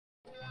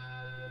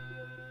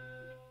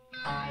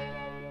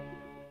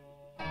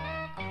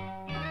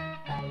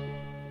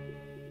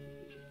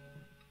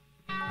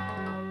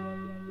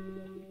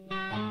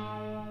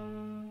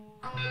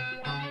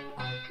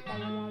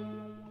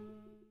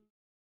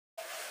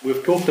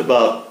We've talked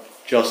about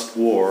just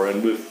war,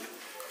 and we've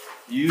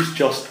used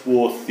just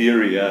war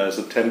theory as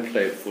a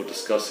template for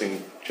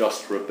discussing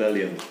just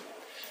rebellion.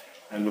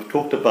 And we've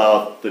talked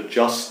about the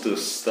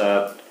justice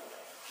that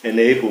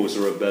enables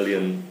a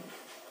rebellion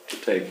to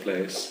take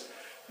place.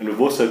 And we've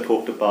also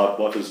talked about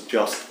what is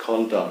just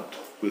conduct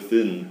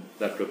within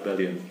that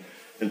rebellion,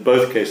 in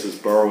both cases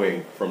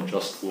borrowing from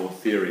just war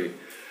theory.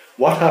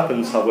 What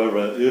happens,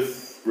 however,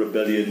 if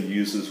rebellion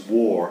uses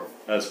war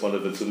as one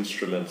of its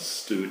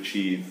instruments to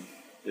achieve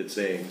its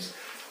aims?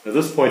 At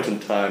this point in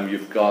time,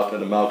 you've got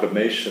an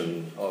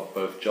amalgamation of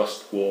both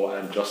just war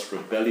and just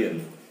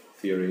rebellion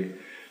theory,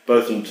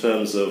 both in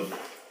terms of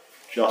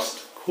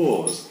just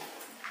cause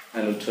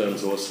and in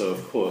terms also,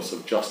 of course,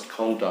 of just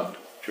conduct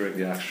during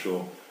the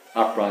actual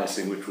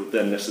uprising, which would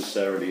then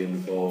necessarily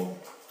involve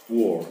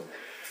war.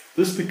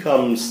 This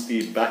becomes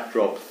the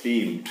backdrop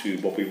theme to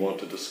what we want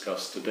to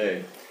discuss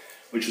today,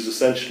 which is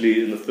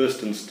essentially, in the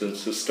first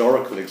instance,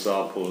 historical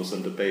examples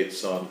and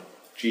debates on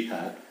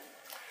jihad,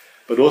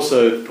 but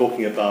also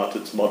talking about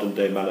its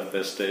modern-day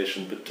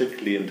manifestation,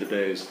 particularly in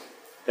today's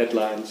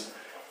headlines,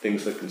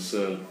 things that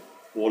concern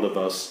all of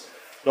us,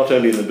 not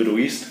only in the Middle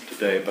East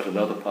today, but in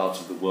other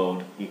parts of the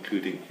world,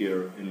 including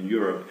here in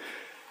Europe.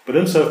 But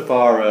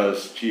insofar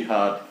as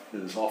jihad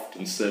is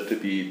often said to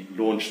be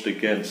launched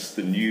against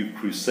the new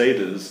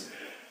crusaders,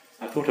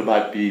 I thought it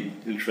might be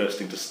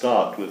interesting to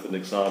start with an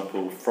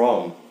example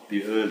from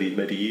the early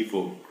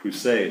medieval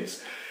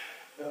crusades.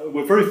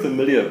 We're very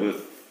familiar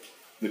with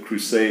the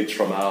crusades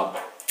from our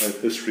own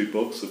history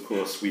books. Of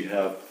course, we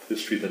have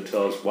history that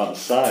tells one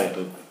side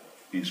of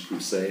these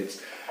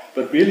crusades,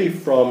 but really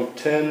from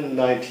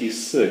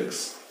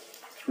 1096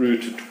 through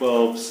to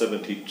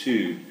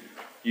 1272,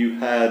 you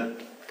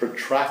had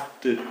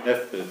protracted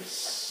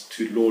efforts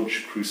to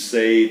launch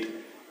crusade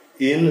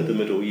in the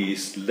Middle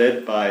East,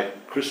 led by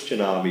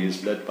Christian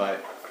armies, led by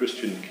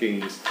Christian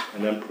kings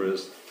and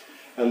emperors.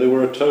 And there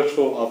were a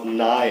total of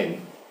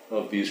 9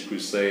 of these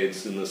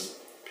crusades in this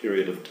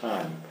period of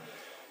time.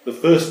 The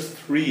first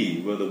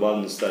 3 were the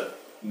ones that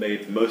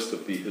made most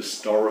of the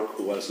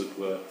historical, as it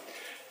were,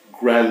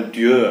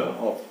 grandeur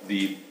of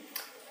the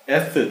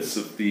efforts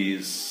of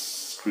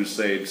these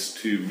crusades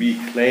to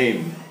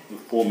reclaim the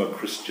former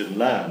Christian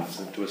lands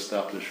and to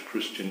establish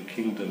Christian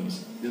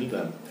kingdoms in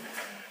them.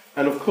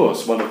 And of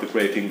course, one of the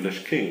great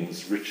English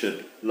kings,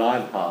 Richard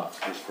Lionheart,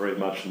 was very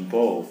much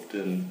involved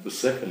in the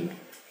second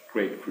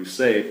Great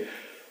Crusade.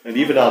 And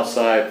even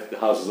outside the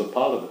Houses of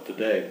Parliament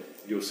today,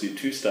 you'll see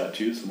 2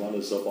 statues. One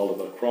is of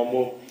Oliver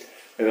Cromwell,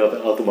 and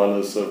the other one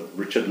is of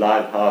Richard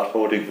Lionheart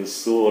holding his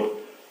sword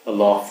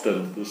aloft,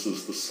 and this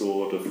is the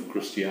sword of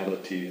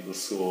Christianity, the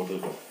sword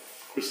of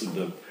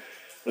Christendom.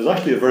 There's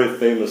actually a very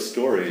famous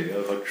story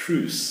of a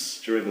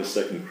truce during the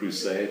Second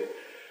Crusade,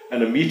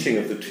 and a meeting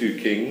of the 2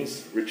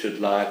 kings, Richard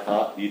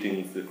Lionheart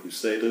leading the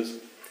Crusaders,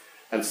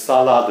 and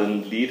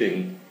Saladin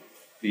leading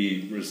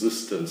the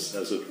resistance,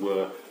 as it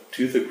were,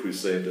 to the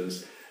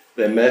Crusaders.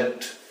 They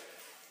met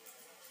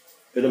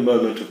in a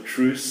moment of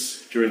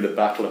truce during the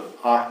Battle of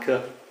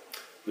Acre.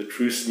 The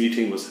truce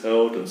meeting was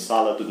held in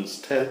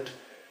Saladin's tent.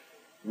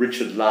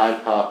 Richard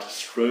Lionheart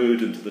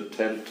strode into the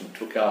tent and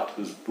took out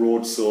his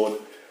broadsword,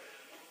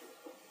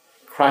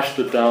 crashed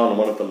it down on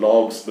one of the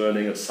logs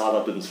burning at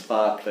Saladin's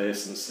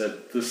fireplace and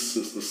said, "This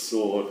is the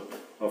sword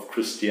of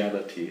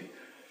Christianity."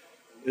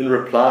 In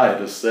reply,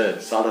 it is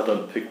said,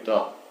 Saladin picked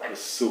up a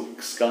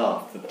silk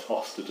scarf and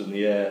tossed it in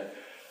the air,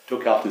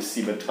 took out his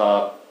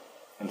scimitar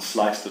and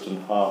sliced it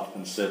in half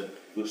and said,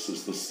 "This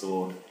is the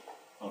sword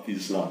of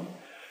Islam."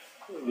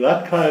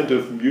 That kind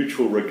of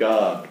mutual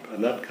regard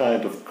and that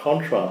kind of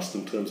contrast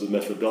in terms of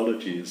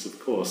methodologies, of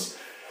course,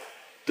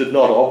 did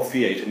not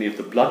obviate any of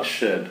the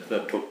bloodshed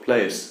that took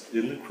place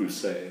in the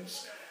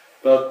Crusades.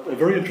 But a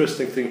very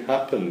interesting thing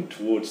happened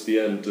towards the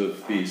end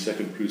of the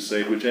Second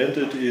Crusade, which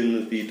ended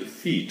in the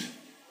defeat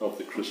of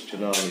the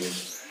Christian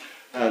armies.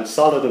 And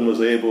Saladin was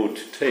able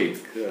to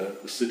take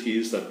the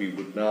cities that we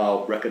would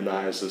now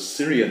recognize as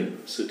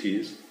Syrian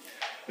cities,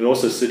 and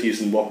also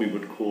cities in what we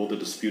would call the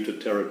disputed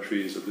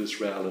territories of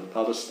Israel and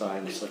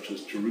Palestine, such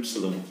as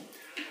Jerusalem.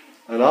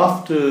 And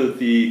after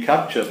the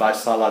capture by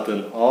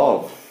Saladin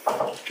of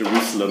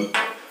Jerusalem,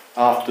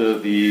 after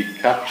the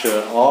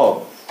capture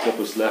of what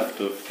was left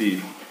of the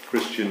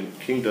Christian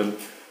kingdom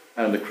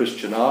and the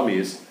Christian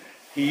armies,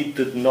 he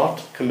did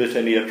not commit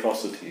any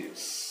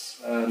atrocities.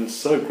 And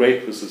so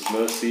great was his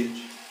mercy,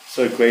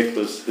 so great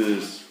was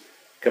his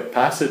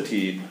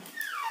capacity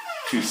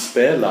to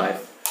spare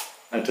life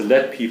and to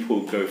let people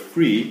go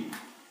free,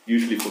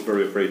 usually for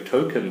very, very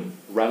token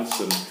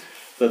ransom,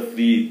 that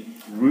the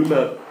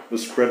rumor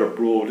was spread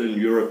abroad in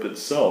Europe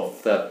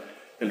itself that,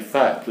 in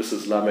fact, this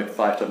Islamic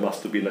fighter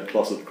must have been a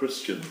closet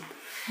Christian,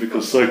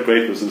 because so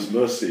great was his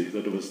mercy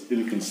that it was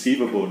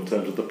inconceivable in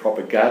terms of the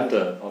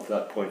propaganda of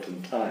that point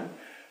in time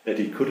that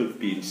he could have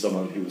been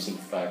someone who was in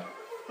fact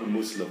a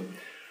Muslim.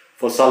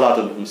 For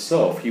Saladin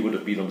himself, he would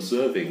have been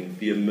observing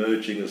the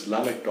emerging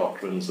Islamic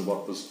doctrines of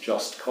what was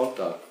just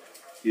conduct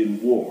in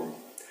war.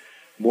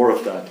 More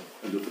of that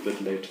a little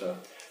bit later.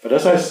 But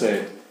as I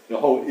say, the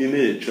whole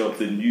image of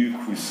the new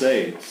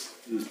crusades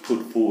is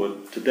put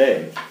forward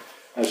today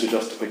as a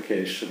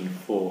justification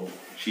for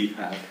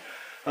jihad.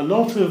 A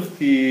lot of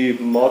the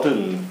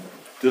modern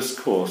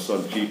discourse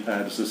on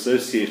jihad is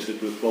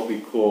associated with what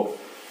we call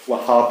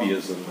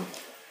Wahhabism.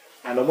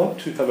 And I want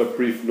to have a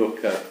brief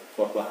look at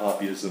what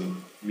Wahhabism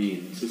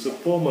means. It's a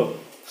form of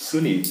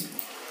Sunni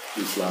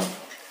Islam.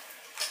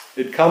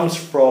 It comes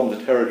from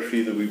the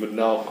territory that we would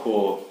now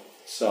call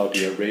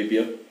Saudi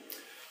Arabia.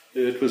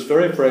 It was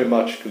very, very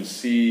much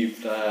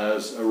conceived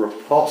as a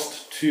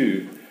riposte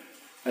to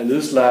an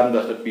Islam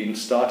that had been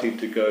starting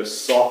to go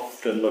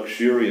soft and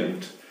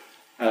luxuriant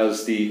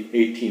as the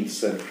 18th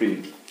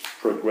century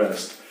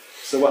progressed.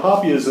 So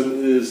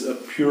Wahhabism is a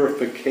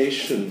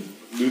purification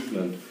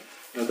movement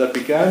that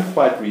began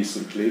quite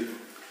recently.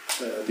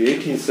 The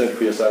 18th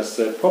century, as I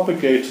said,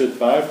 propagated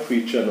by a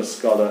preacher and a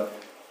scholar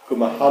called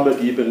Muhammad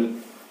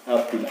ibn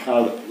Abdul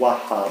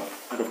al-Wahhab.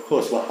 And of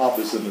course,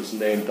 Wahhabism is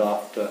named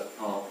after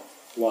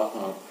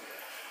al-Wahhab.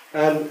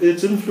 And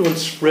its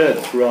influence spread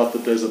throughout the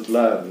desert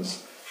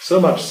lands, so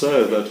much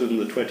so that in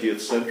the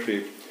 20th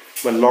century,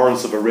 when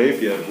Lawrence of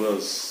Arabia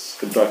was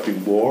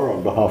conducting war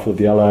on behalf of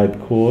the Allied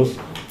cause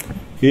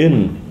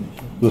in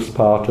this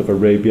part of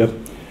Arabia,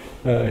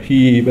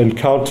 he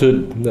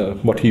encountered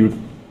what he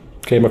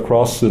came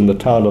across in the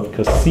town of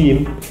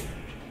Qasim,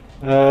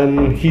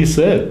 and he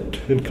said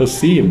in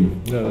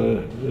Qasim,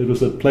 it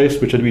was a place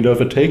which had been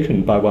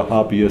overtaken by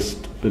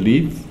Wahhabist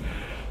belief,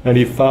 and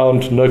he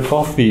found no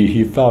coffee,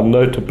 he found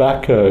no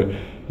tobacco,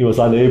 he was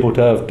unable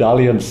to have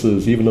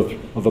dalliances, even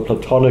of a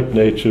platonic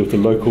nature, with the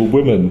local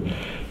women.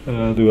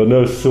 There were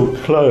no silk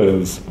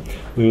clothes,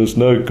 there was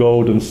no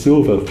gold and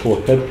silver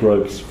for head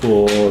ropes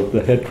for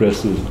the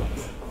headdresses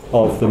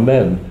of the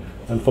men.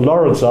 And for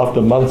Lawrence,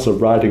 after months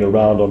of riding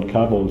around on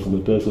camels in the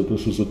desert,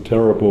 this was a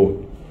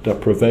terrible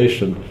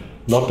deprivation,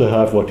 not to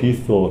have what he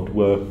thought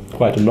were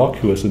quite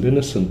innocuous and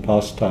innocent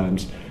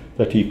pastimes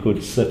that he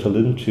could settle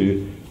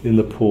into in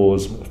the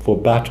pause for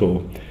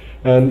battle.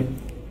 And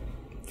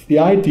the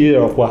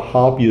idea of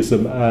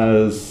Wahhabism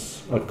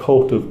as a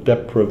cult of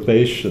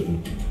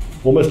deprivation,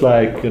 almost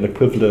like an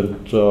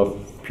equivalent of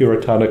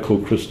puritanical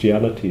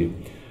Christianity,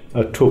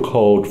 took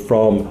hold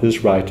from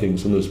his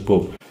writings in this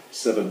book,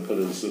 Seven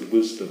Pillars of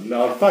Wisdom.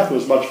 Now, in fact, there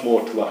was much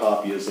more to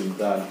Wahhabism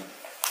than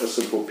a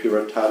simple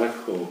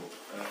puritanical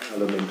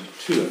element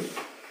to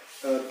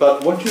it.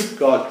 But what you've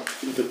got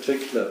in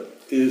particular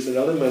is an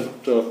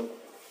element of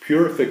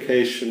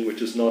purification,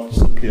 which is not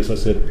simply, as I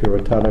said,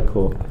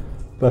 puritanical,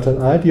 but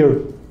an idea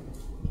of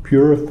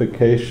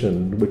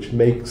purification which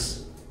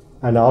makes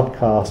an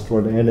outcast or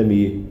an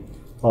enemy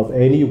of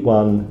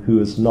anyone who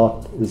is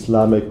not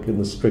Islamic in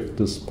the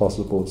strictest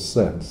possible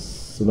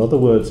sense. In other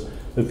words,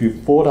 if you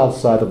fall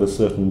outside of a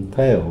certain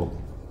pale,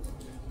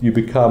 you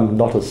become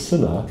not a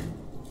sinner.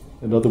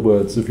 In other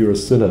words, if you're a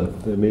sinner,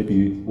 there may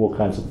be all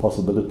kinds of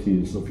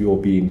possibilities of your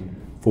being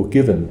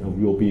forgiven, of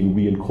your being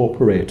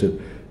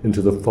reincorporated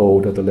into the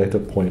fold at a later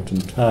point in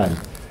time.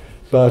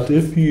 But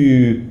if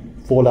you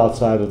fall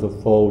outside of the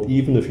fold,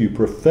 even if you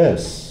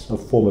profess a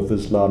form of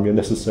Islam, you're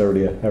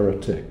necessarily a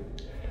heretic.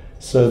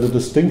 So the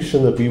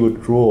distinction that we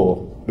would draw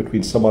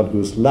between someone who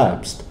has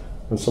lapsed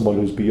and someone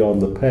who's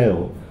beyond the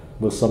pale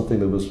was something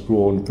that was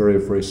drawn very,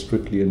 very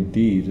strictly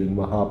indeed in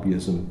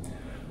Wahhabism.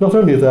 Not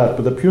only that,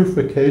 but the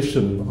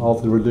purification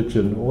of the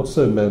religion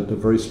also meant a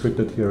very strict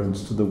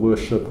adherence to the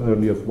worship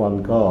only of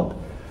one God.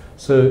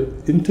 So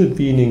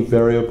intervening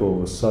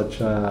variables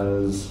such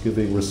as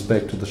giving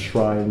respect to the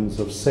shrines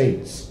of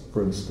saints,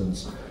 for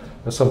instance,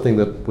 is something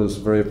that was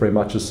very, very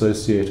much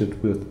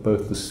associated with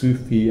both the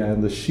Sufi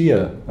and the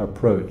Shia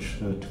approach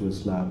to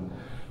Islam.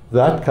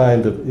 That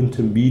kind of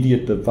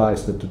intermediate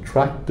device that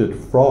detracted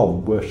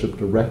from worship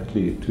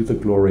directly to the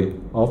glory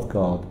of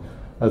God,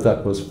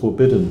 that was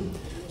forbidden.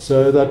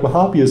 So that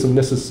Wahhabism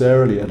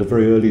necessarily at a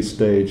very early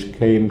stage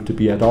came to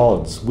be at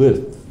odds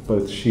with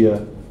both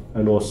Shia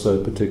and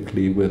also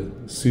particularly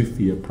with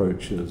Sufi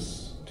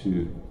approaches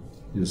to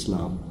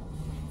Islam.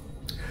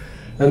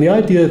 And the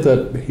idea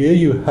that here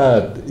you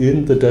had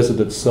in the desert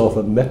itself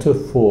a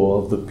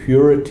metaphor of the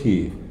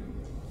purity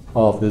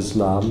of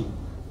Islam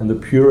and the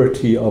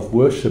purity of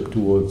worship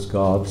towards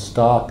God,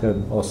 stark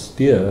and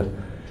austere,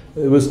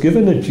 it was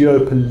given a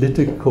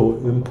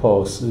geopolitical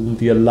impulse in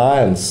the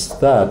alliance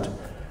that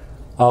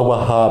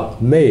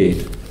al-Wahhab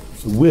made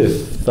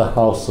with the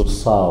House of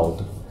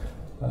Saud,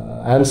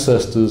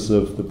 ancestors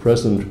of the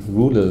present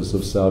rulers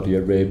of Saudi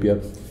Arabia,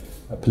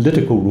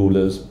 political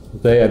rulers.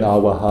 They and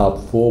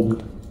al-Wahhab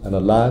formed an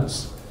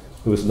alliance.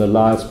 It was an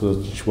alliance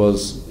which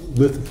was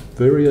with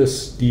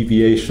various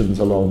deviations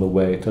along the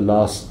way to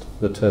last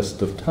the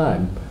test of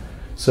time,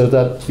 so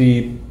that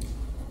the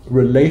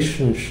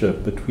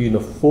relationship between a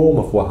form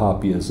of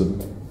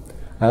Wahhabism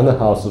and the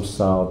House of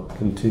Saud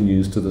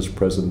continues to this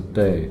present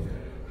day.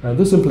 And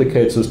this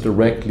implicates us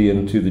directly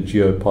into the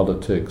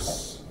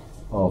geopolitics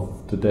of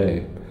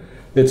today.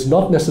 It's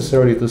not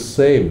necessarily the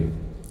same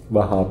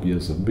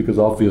Wahhabism, because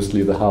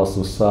obviously the House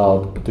of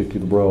Saud,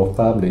 particularly the royal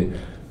family,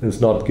 is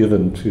not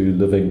given to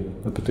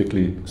living a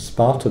particularly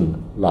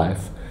Spartan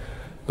life.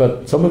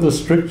 But some of the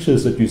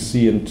strictures that you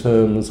see in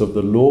terms of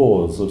the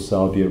laws of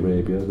Saudi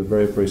Arabia, the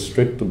very, very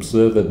strict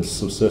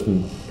observance of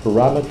certain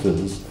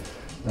parameters,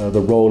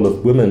 the role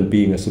of women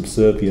being a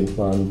subservient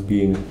one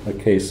being a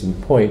case in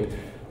point,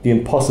 the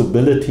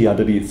impossibility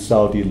underneath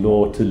Saudi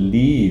law to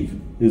leave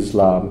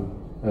Islam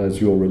as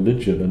your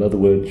religion. In other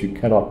words, you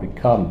cannot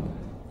become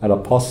an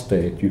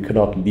apostate, you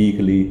cannot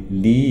legally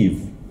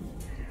leave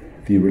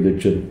the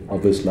religion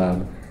of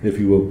Islam if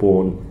you were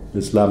born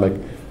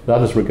Islamic.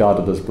 That is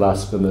regarded as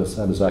blasphemous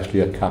and is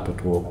actually a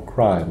capital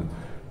crime.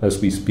 As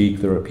we speak,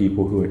 there are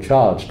people who are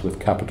charged with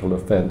capital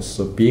offense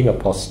of being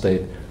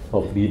apostate,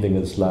 of leaving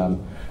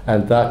Islam,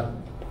 and that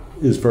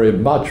is very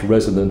much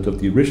resonant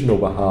of the original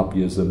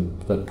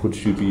Wahhabism that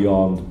puts you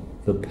beyond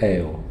the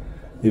pale.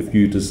 If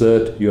you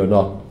desert, you are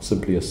not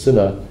simply a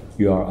sinner,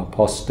 you are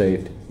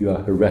apostate, you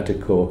are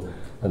heretical,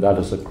 and that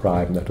is a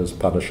crime that is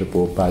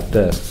punishable by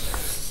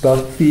death.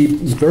 But the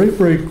very,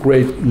 very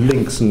great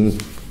links and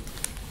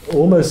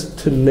almost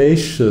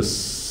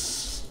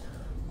tenacious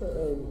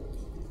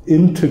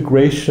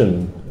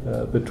integration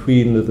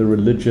between the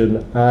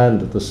religion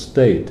and the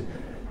state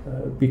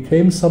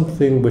became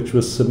something which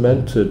was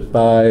cemented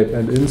by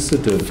an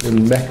incident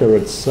in Mecca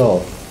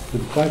itself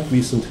in quite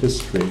recent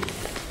history.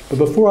 But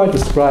before I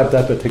describe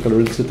that particular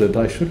incident,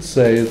 I should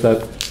say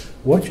that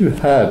what you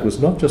had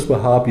was not just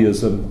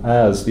Wahhabism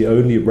as the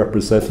only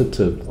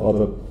representative of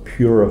a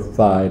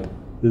purified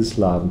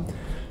Islam.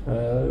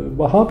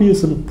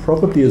 Wahhabism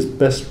probably is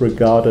best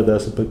regarded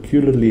as a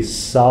peculiarly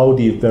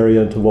Saudi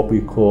variant of what we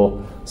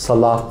call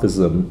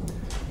Salafism,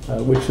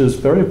 which is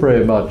very,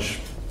 very much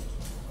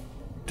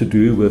to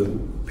do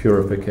with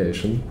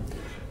purification.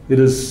 It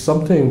is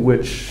something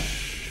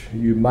which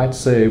you might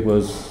say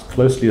was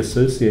closely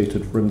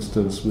associated, for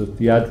instance, with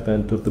the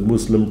advent of the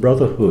Muslim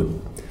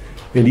Brotherhood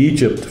in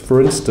Egypt,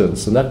 for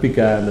instance, and that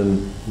began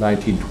in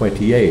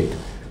 1928.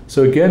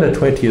 So again, a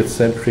 20th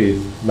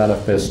century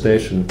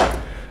manifestation,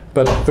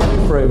 but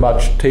very, very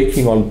much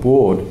taking on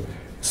board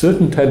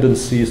certain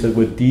tendencies that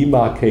were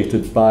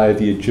demarcated by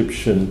the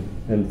Egyptian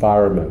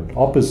environment,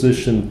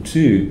 opposition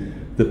to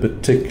the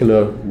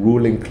particular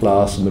ruling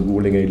class and the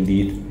ruling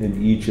elite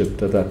in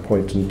Egypt at that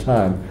point in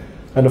time.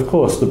 And of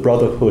course, the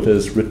Brotherhood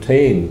has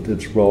retained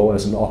its role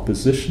as an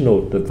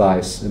oppositional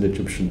device in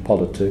Egyptian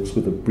politics,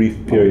 with a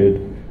brief period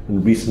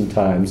in recent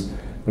times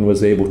and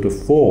was able to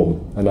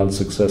form an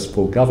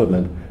unsuccessful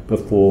government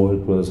before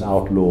it was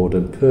outlawed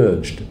and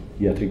purged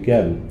yet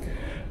again.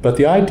 But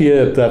the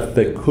idea that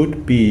there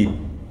could be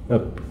a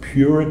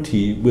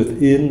purity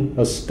within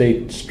a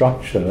state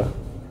structure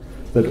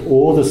that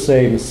all the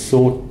same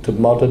sought to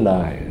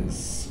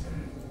modernize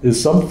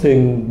is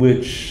something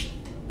which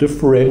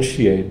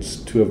differentiates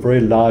to a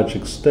very large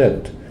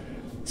extent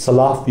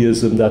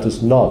Salafism that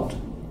is not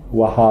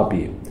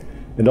Wahhabi.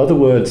 In other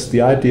words,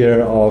 the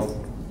idea of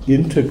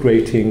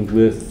integrating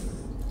with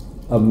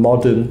a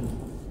modern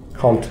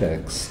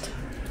context,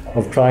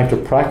 of trying to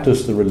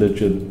practice the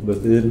religion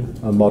within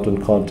a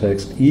modern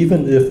context,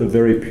 even if a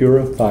very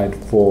purified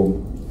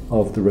form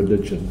of the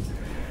religion.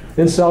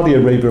 In Saudi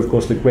Arabia, of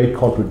course, the great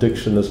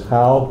contradiction is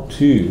how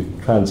to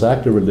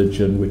transact a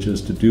religion which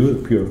is to do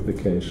with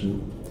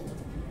purification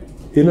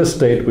in a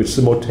state which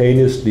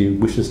simultaneously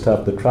wishes to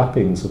have the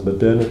trappings of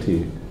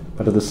modernity,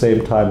 but at the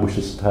same time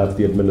wishes to have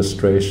the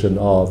administration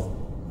of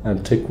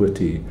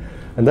antiquity.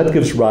 And that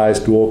gives rise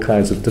to all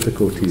kinds of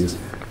difficulties.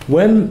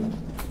 When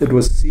it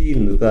was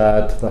seen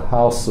that the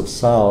House of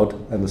Saud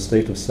and the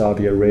state of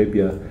Saudi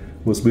Arabia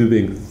was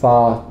moving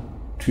far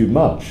too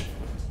much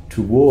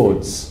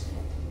towards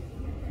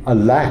a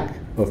lack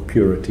of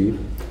purity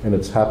in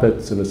its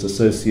habits and its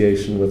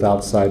association with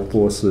outside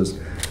forces,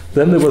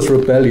 then there was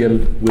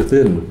rebellion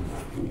within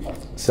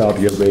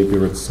Saudi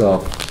Arabia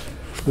itself.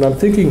 And I'm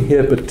thinking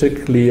here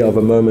particularly of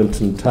a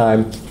moment in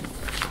time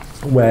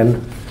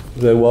when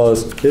there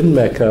was in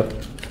Mecca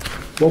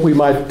what we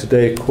might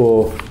today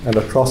call an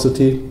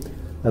atrocity,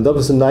 and that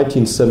was in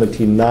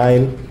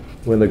 1979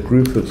 when a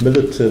group of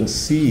militants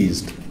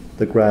seized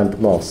the Grand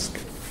Mosque.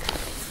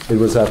 It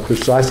was at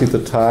precisely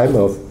the time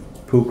of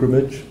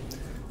pilgrimage.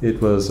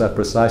 It was at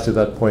precisely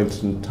that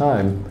point in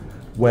time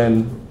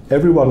when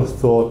everyone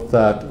thought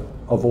that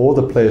of all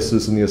the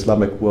places in the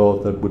Islamic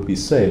world that would be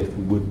safe, it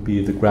would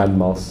be the Grand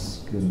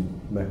Mosque in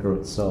Mecca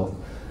itself.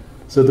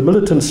 So the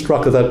militants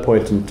struck at that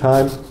point in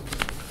time,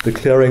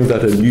 declaring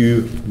that a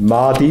new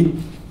Mahdi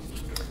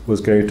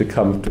was going to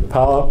come to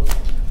power,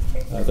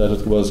 that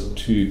it was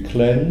to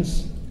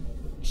cleanse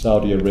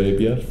Saudi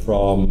Arabia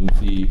from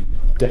the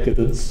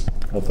decadence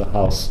of the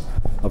House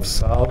of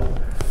Saud,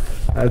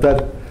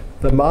 that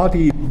the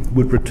Mahdi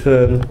would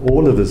return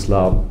all of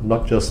Islam,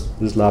 not just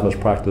Islam as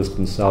practiced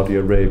in Saudi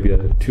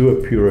Arabia, to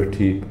a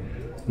purity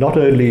not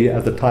only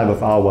at the time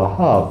of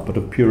al-Wahhab, but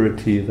a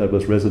purity that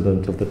was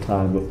resonant of the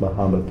time of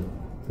Muhammad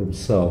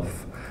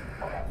himself.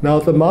 Now,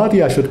 the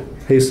Mahdi, I should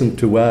hasten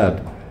to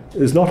add,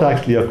 is not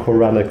actually a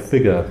Quranic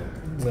figure.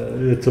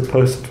 It's a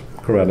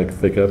post-Quranic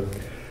figure.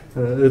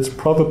 It's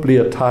probably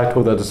a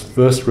title that is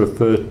first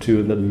referred to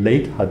in the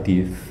late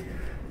Hadith.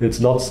 It's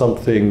not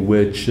something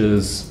which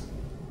is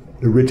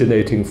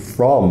originating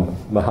from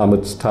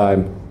Muhammad's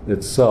time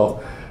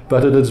itself,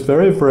 but it is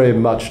very, very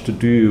much to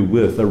do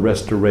with a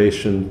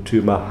restoration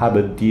to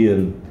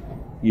Mohammedan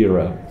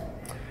era.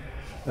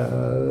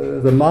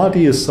 The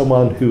Mahdi is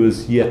someone who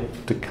is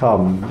yet to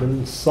come.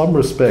 In some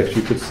respects,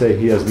 you could say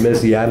he has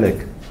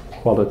messianic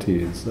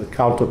qualities, a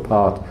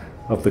counterpart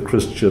of the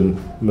Christian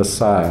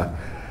Messiah.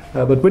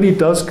 But when he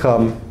does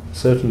come,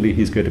 certainly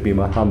he's going to be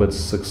Muhammad's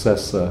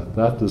successor.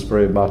 That is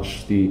very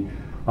much the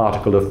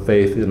article of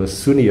faith in a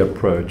Sunni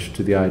approach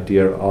to the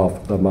idea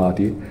of the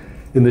Mahdi.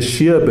 In the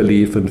Shia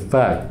belief, in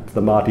fact,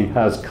 the Mahdi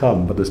has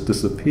come but has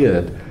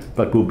disappeared,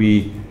 but will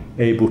be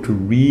able to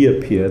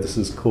reappear. This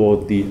is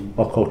called the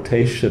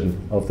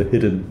occultation of the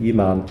hidden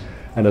Iman.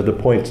 And at a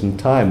point in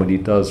time when he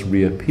does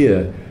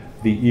reappear,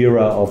 the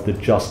era of the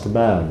just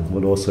man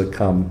will also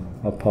come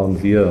upon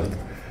the earth.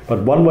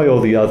 But one way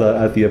or the other,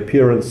 at the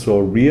appearance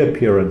or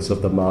reappearance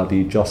of the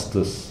Mahdi,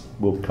 justice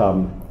will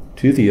come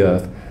to the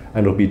earth,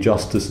 and it will be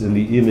justice in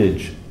the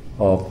image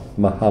of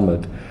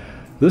Muhammad.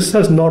 This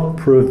has not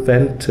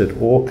prevented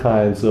all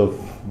kinds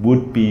of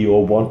would-be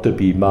or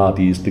want-to-be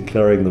Mahdis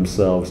declaring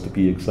themselves to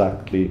be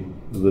exactly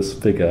this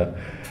figure.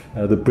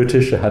 The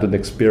British had an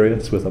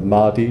experience with a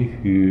Mahdi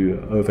who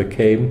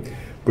overcame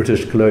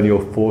British colonial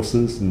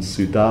forces in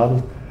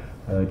Sudan.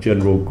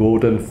 General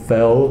Gordon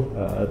fell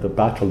at the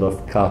Battle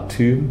of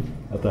Khartoum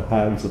at the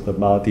hands of the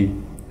Mahdi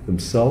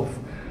himself.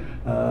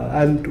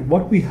 And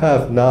what we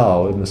have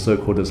now in the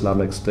so-called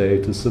Islamic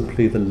State is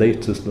simply the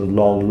latest in a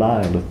long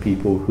line of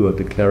people who are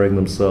declaring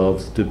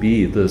themselves to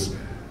be this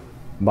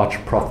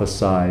much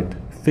prophesied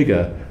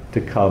figure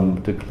to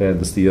come to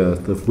cleanse the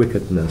earth of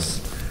wickedness.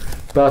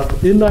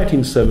 But in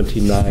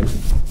 1979,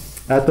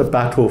 at the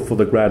battle for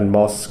the Grand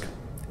Mosque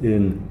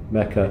in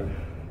Mecca,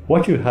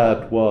 what you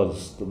had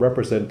was the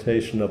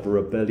representation of a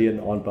rebellion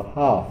on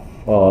behalf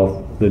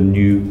of the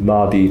new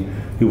Mahdi,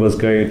 who was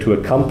going to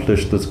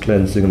accomplish this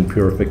cleansing and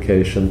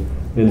purification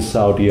in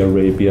Saudi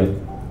Arabia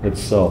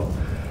itself.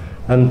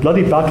 And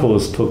bloody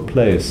battles took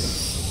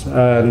place,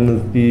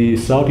 and the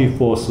Saudi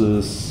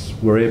forces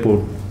were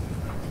able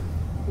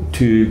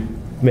to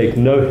make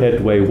no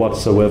headway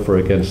whatsoever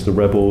against the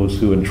rebels,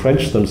 who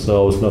entrenched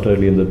themselves not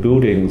only in the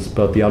buildings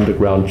but the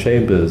underground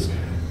chambers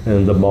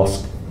in the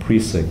mosque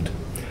precinct.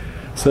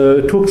 So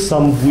it took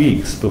some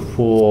weeks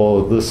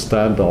before this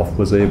standoff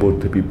was able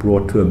to be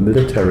brought to a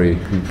military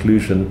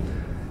conclusion.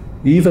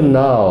 Even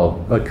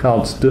now,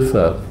 accounts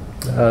differ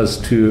as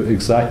to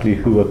exactly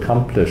who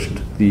accomplished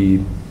the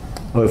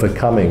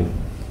overcoming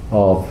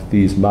of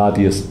these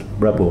Mahdiist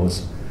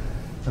rebels.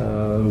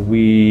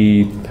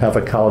 We have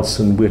accounts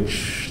in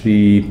which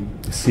the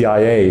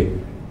CIA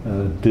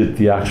did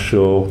the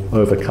actual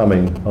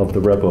overcoming of the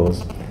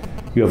rebels.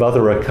 You have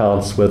other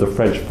accounts where the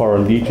French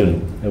Foreign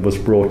Legion was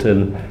brought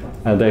in,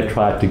 and they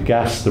tried to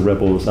gas the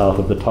rebels out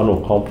of the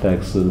tunnel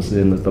complexes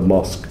in the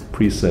mosque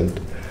precinct.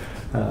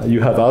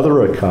 You have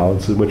other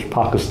accounts in which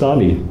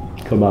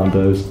Pakistani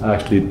commandos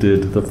actually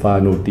did the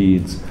final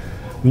deeds.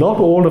 Not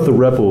all of the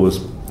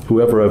rebels,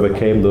 whoever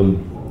overcame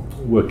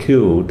them, were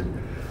killed.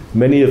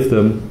 Many of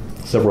them,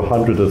 several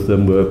hundred of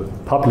them, were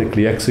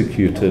publicly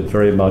executed,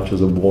 very much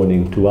as a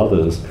warning to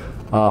others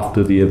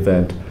after the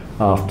event,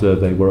 after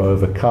they were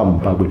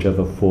overcome by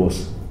whichever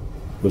force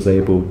was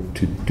able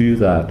to do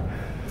that.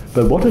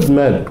 But what it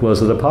meant was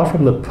that apart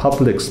from the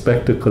public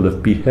spectacle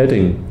of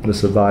beheading the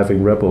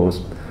surviving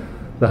rebels,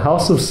 the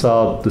House of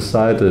Saud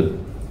decided,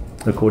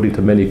 according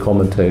to many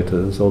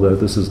commentators, although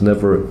this is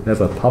never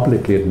ever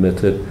publicly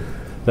admitted,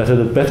 that it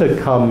had better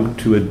come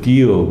to a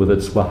deal with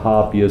its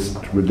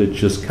Wahhabist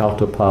religious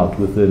counterpart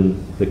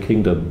within the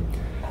kingdom.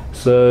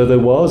 So there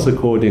was,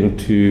 according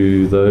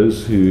to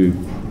those who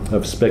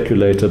have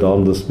speculated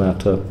on this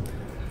matter,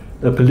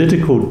 a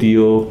political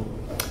deal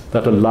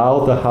that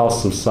allowed the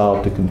House of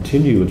Saud to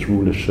continue its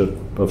rulership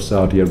of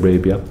Saudi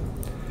Arabia,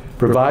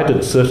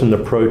 provided certain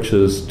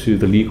approaches to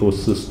the legal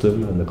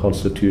system and the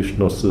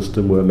constitutional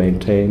system were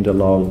maintained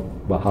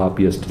along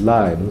Wahhabist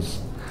lines,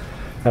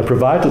 and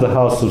provided the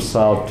House of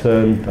Saud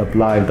turned a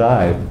blind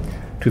eye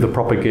to the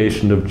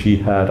propagation of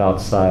jihad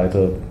outside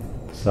of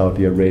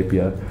Saudi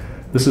Arabia.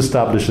 This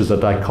establishes a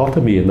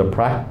dichotomy in the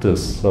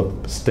practice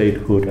of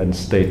statehood and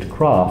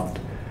statecraft,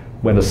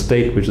 when a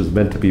state which is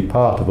meant to be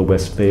part of a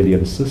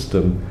Westphalian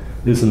system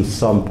is in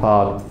some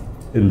part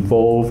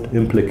involved,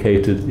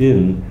 implicated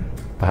in,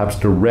 perhaps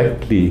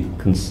directly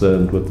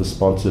concerned with the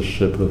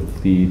sponsorship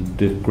of the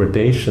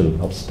degradation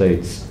of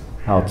states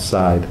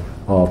outside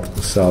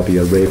of Saudi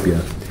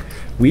Arabia.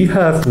 We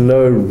have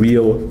no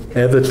real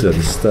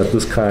evidence that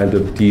this kind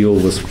of deal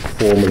was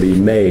formally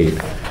made.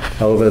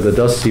 However, there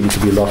does seem to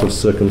be a lot of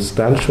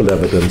circumstantial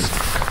evidence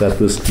that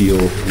this deal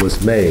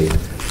was made.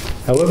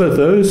 However,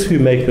 those who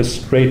make a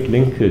straight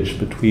linkage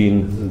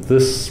between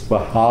this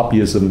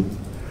Wahhabism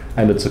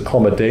and its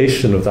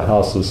accommodation of the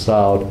House of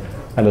Saud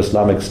and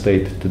Islamic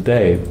State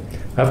today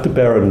have to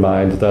bear in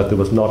mind that there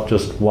was not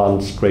just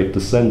one straight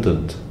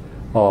descendant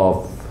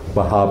of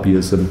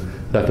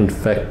Wahhabism that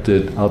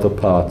infected other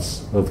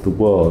parts of the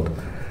world.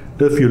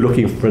 If you're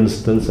looking, for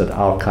instance, at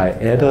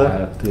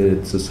Al-Qaeda, at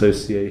its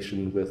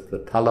association with the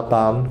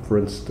Taliban, for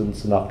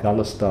instance, in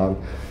Afghanistan,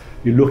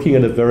 you're looking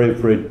at a very,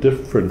 very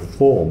different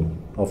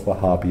form of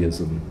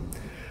Wahhabism.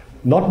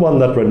 Not one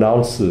that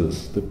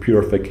renounces the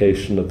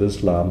purification of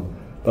Islam,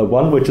 but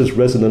one which is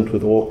resonant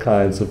with all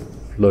kinds of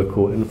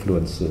local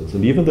influences.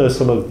 And even though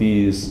some of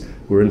these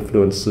were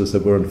influences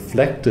that were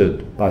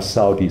inflected by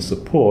Saudi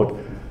support,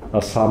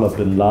 Osama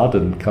bin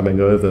Laden coming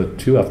over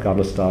to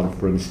Afghanistan,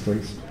 for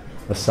instance,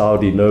 a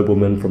Saudi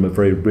nobleman from a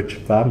very rich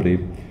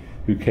family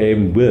who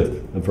came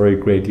with a very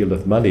great deal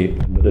of money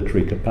and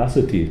military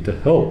capacity to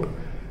help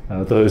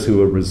those who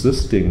were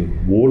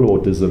resisting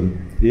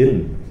warlordism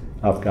in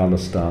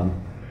Afghanistan.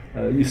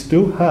 You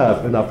still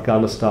have in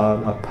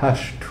Afghanistan a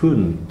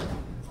Pashtun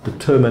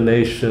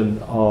determination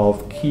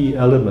of key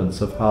elements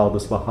of how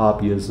this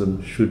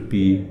Wahhabism should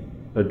be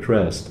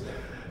addressed.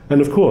 And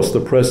of course,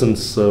 the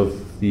presence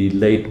of the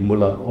late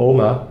Mullah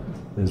Omar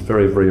is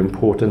very, very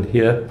important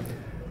here.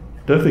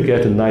 Don't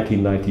forget, in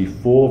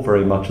 1994,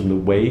 very much in the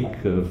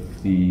wake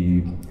of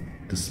the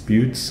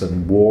disputes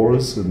and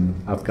wars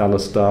in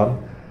Afghanistan,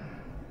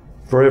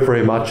 very,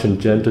 very much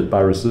engendered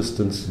by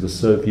resistance to the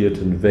Soviet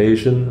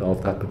invasion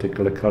of that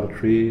particular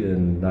country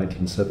in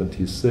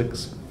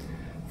 1976,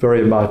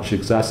 very much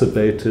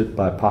exacerbated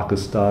by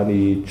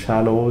Pakistani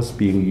channels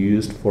being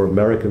used for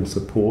American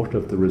support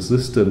of the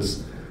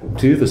resistance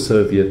to the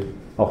Soviet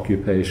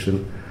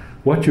occupation.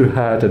 What you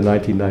had in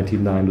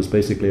 1999 was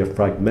basically a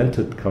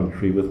fragmented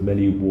country with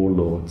many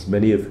warlords,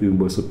 many of whom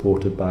were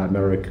supported by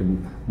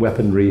American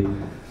weaponry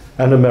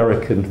and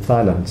American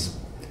finance.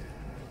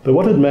 But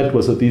what it meant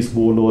was that these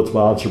warlords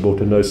were answerable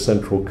to no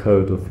central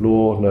code of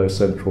law, no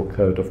central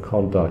code of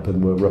conduct,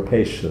 and were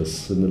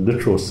rapacious in the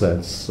literal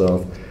sense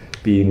of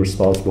being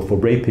responsible for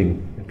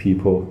raping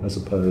people as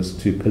opposed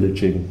to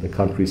pillaging the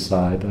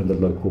countryside and the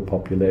local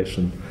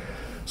population.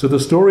 So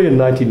the story in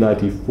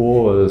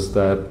 1994 is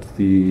that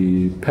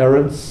the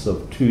parents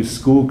of two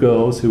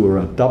schoolgirls who were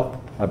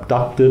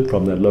abducted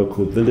from their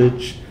local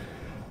village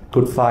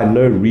could find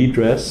no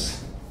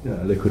redress.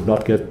 They could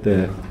not get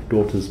their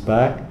daughters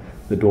back.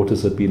 The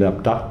daughters had been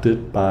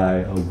abducted by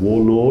a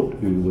warlord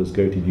who was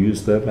going to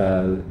use them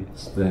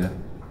as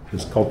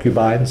his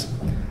concubines.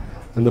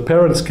 And the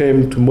parents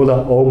came to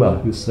Mullah Omar,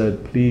 who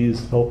said,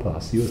 "Please help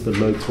us." He was the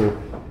local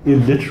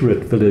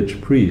illiterate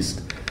village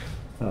priest,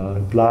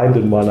 blind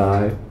in one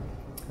eye,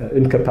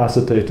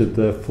 incapacitated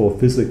therefore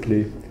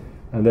physically,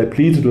 and they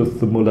pleaded with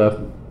the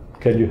mullah,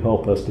 "Can you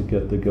help us to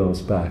get the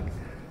girls back?"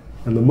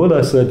 And the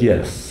mullah said,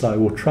 "Yes, I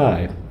will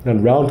try,"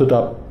 and rounded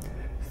up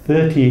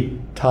 30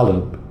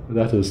 talib,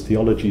 that is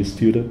theology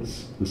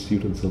students, the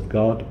students of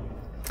God.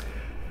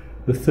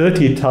 The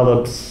 30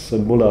 talibs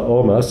and Mullah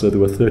Omar, so there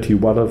were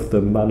 31 of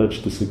them,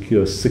 managed to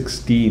secure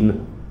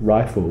 16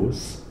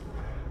 rifles,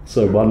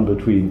 so one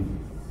between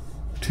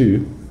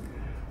two.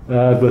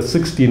 With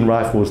 16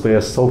 rifles, they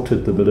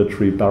assaulted the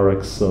military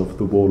barracks of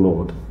the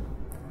warlord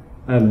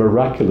and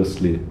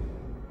miraculously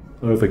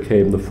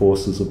overcame the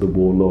forces of the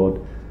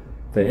warlord.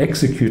 They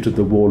executed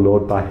the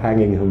warlord by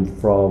hanging him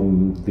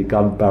from the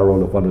gun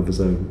barrel of one of his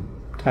own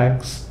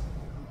tanks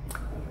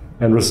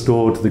and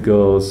restored the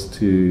girls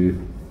to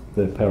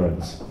their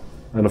parents.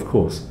 And of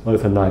course,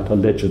 overnight, a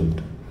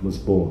legend was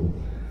born.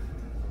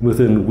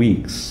 Within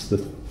weeks,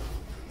 the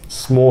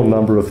small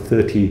number of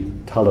 30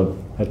 Talib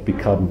had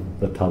become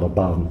the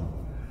Taliban,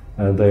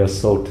 and they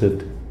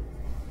assaulted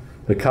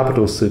the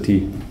capital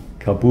city,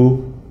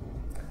 Kabul,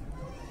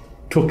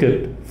 took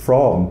it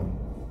from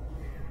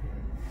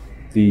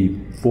the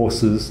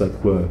forces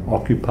that were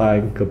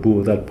occupying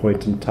Kabul at that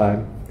point in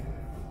time,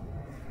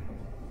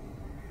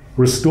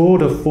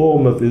 restored a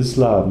form of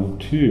Islam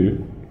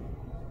to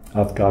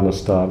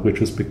Afghanistan, which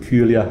was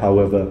peculiar,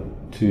 however,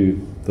 to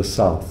the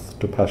south,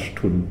 to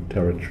Pashtun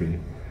territory.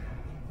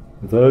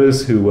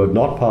 Those who were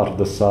not part of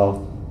the south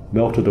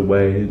melted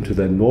away into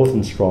their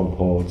northern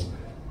strongholds.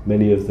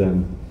 Many of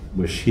them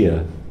were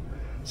Shia.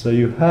 So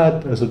you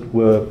had, as it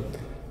were,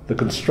 the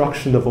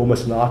construction of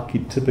almost an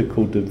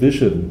archetypical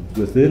division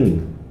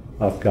within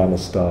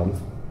Afghanistan,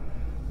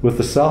 with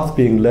the south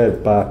being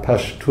led by a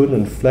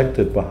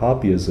Pashtun-inflected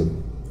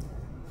Wahhabism,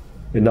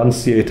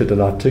 enunciated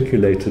and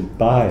articulated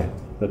by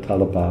the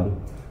Taliban,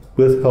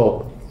 with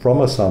help from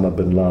Osama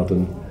bin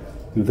Laden,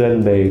 who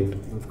then made,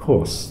 of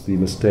course, the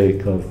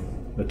mistake of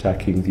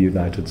attacking the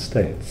United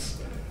States.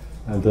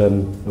 And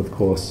then, of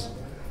course,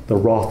 the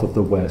wrath of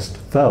the West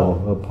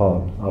fell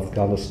upon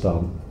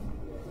Afghanistan.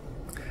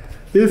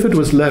 If it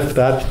was left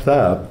at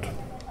that,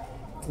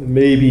 it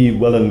may be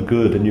well and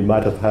good, and you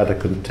might have had a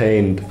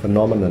contained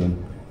phenomenon.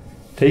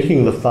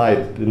 Taking the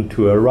fight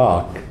into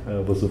Iraq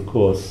was, of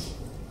course,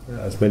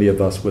 as many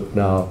of us would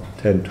now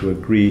tend to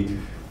agree,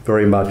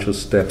 very much a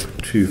step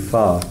too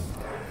far.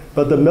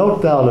 But the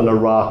meltdown in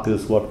Iraq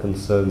is what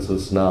concerns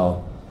us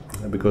now,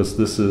 because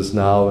this is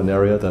now an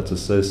area that's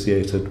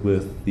associated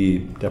with the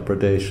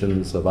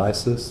depredations of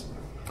ISIS.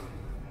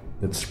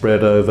 It's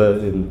spread over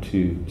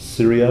into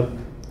Syria,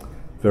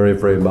 very,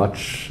 very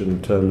much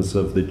in terms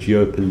of the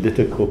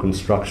geopolitical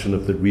construction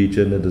of the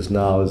region. It is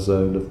now a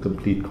zone of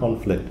complete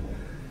conflict.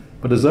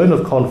 but a zone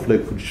of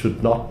conflict which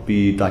should not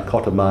be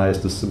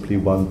dichotomized as simply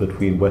one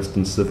between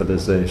Western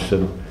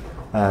civilization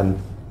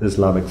and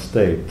Islamic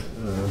State,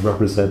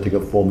 representing a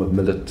form of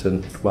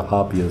militant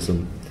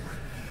Wahhabism.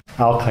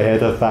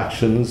 Al-Qaeda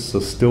factions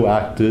are still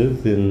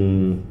active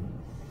in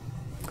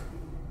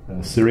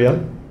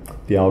Syria.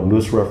 The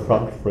Al-Nusra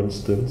Front, for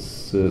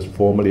instance, is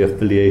formally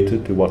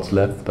affiliated to what's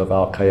left of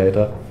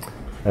Al-Qaeda,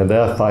 and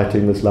they're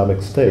fighting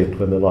Islamic State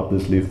when they're not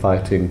busily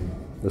fighting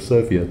the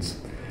Soviets.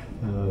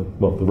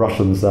 Well, the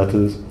Russians, that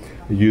is,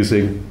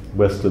 using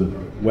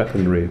Western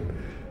weaponry.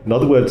 In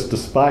other words,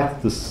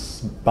 despite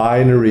this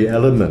binary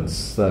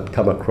elements that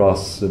come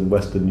across in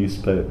Western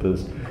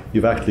newspapers,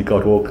 you've actually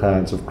got all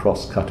kinds of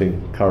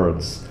cross-cutting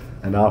currents.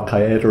 An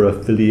Al-Qaeda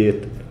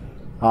affiliate,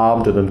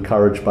 armed and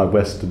encouraged by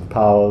Western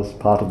powers,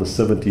 part of the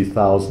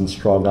 70,000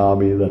 strong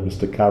army that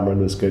Mr.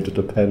 Cameron is going to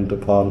depend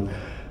upon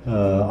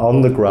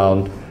on the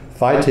ground,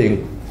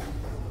 fighting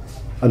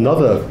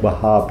another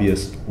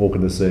Wahhabist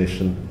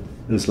organization,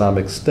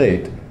 Islamic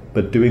State,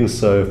 but doing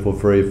so for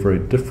very, very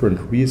different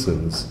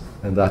reasons,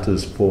 and that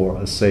is for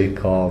a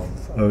sake of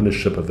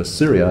ownership of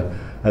Assyria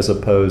as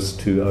opposed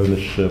to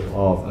ownership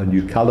of a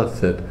new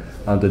caliphate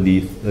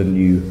underneath a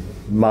new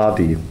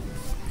Mahdi.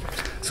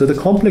 So the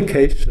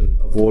complication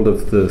of all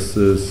of this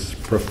is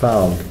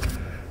profound.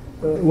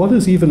 What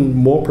is even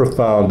more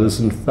profound is,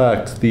 in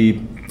fact,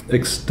 the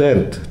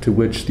extent to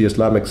which the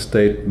Islamic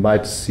State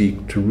might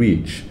seek to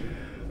reach.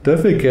 Don't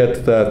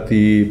forget that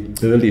the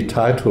early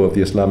title of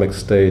the Islamic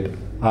State,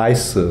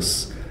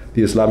 ISIS,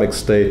 the Islamic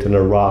State in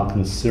Iraq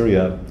and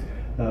Syria,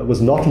 was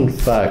not in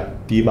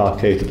fact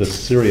demarcated as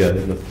Syria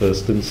in the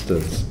first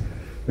instance.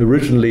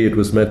 Originally it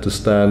was meant to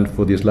stand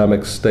for the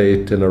Islamic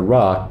State in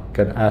Iraq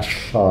and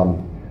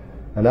Ash-Sham.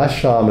 And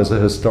Ash-Sham is a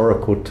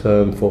historical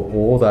term for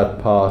all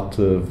that part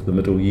of the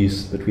Middle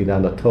East between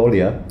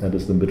Anatolia, that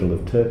is the middle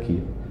of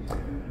Turkey,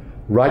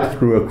 right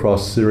through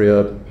across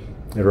Syria,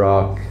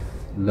 Iraq,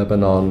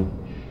 Lebanon,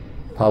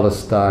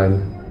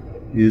 Palestine,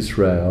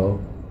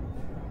 Israel,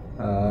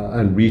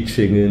 and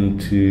reaching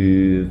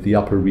into the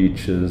upper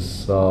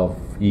reaches of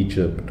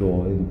Egypt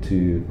or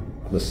into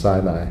the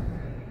Sinai.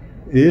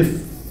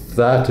 If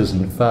that is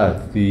in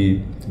fact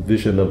the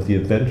vision of the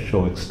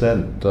eventual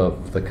extent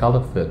of the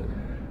caliphate,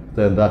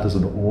 then that is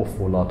an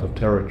awful lot of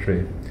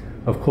territory.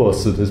 Of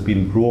course, it has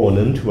been drawn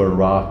into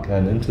Iraq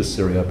and into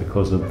Syria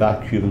because of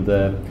vacuum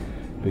there,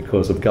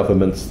 because of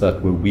governments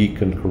that were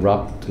weak and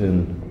corrupt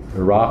in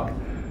Iraq,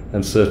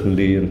 and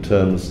certainly in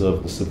terms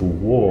of the civil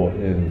war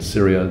in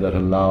Syria that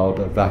allowed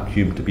a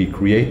vacuum to be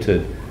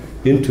created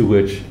into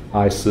which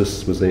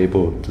ISIS was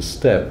able to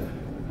step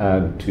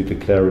and to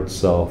declare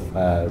itself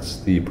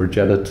as the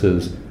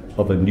progenitors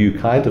of a new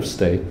kind of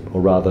state,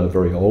 or rather a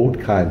very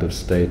old kind of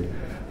state,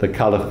 the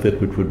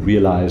caliphate which would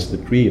realize the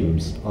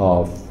dreams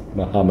of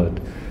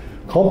Muhammad.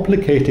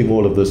 Complicating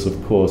all of this,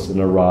 of course, in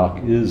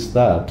Iraq is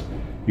that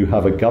you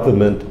have a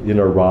government in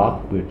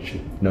Iraq which,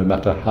 no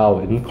matter how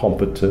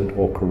incompetent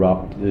or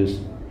corrupt, is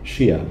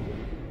Shia.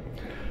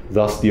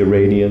 Thus the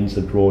Iranians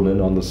are drawn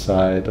in on the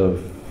side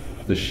of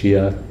the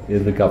Shia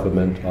in the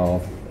government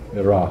of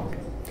Iraq.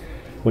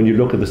 When you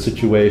look at the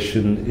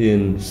situation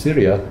in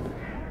Syria,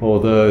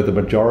 although the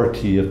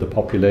majority of the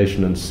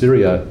population in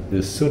Syria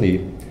is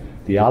Sunni,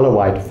 the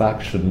Alawite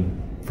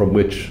faction from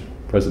which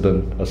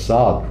President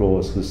Assad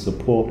draws his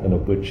support and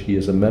of which he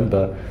is a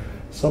member,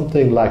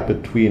 something like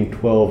between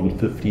 12 and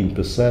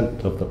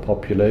 15% of the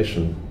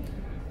population,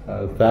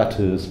 that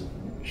is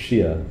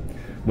Shia.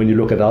 When you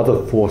look at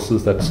other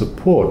forces that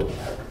support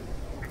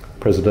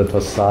President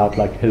Assad,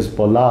 like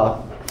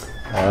Hezbollah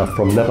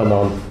from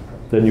Lebanon,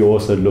 then you're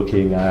also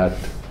looking at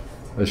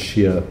a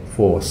Shia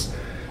force.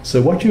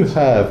 So what you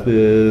have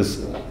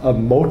is a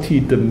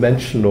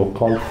multi-dimensional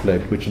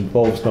conflict which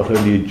involves not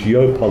only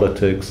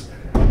geopolitics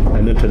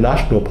and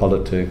international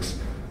politics,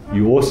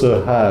 you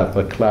also have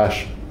a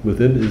clash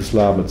within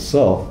Islam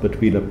itself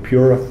between a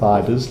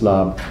purified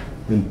Islam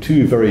in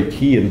two very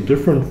key and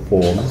different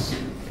forms,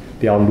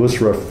 the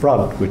Al-Nusra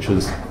Front, which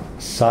is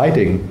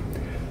siding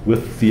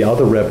with the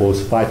other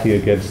rebels fighting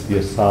against the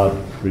Assad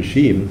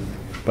regime,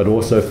 but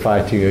also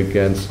fighting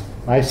against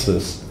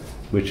ISIS,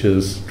 which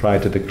is trying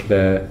to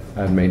declare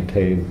and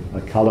maintain a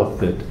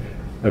caliphate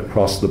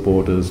across the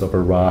borders of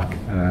Iraq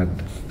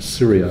and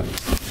Syria.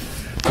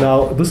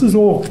 Now, this has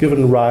all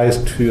given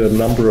rise to a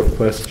number of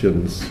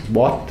questions.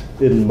 What,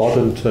 in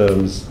modern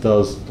terms,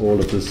 does all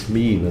of this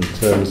mean in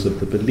terms of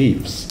the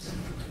beliefs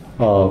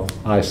of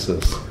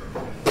ISIS?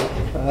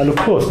 And of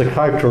course, the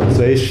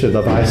characterization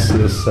of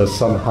ISIS as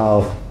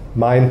somehow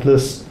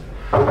mindless,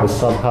 as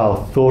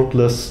somehow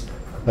thoughtless,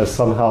 as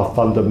somehow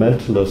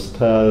fundamentalist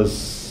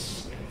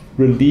has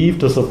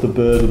relieved us of the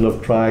burden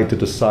of trying to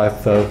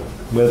decipher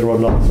whether or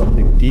not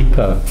something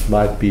deeper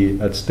might be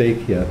at stake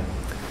here.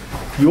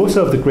 You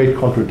also have the great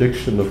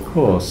contradiction, of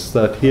course,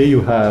 that here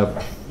you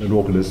have an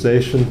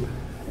organization,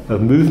 a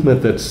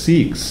movement that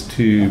seeks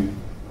to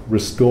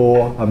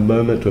restore a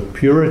moment of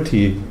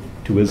purity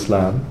to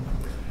Islam,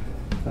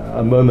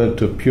 a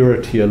moment of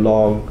purity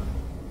along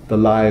the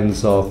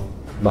lines of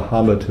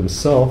Muhammad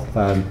himself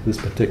and this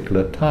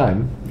particular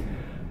time,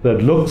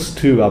 that looks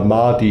to a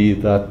Mahdi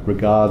that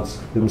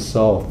regards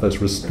himself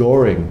as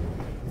restoring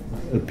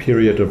a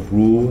period of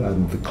rule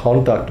and the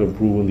conduct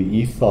of rule, the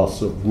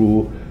ethos of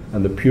rule,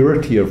 and the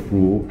purity of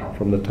rule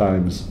from the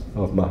times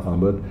of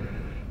Muhammad,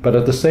 but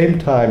at the same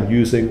time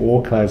using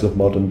all kinds of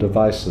modern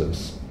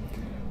devices.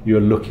 You're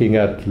looking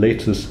at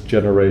latest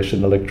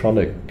generation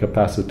electronic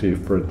capacity,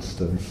 for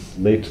instance,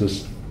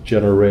 latest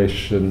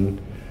generation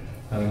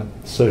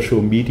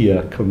social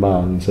media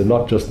commands, and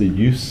not just the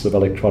use of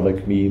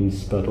electronic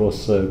means, but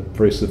also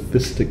very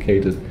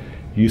sophisticated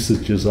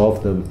usages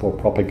of them for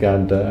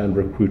propaganda and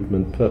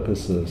recruitment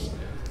purposes.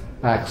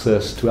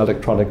 Access to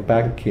electronic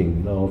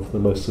banking of the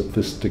most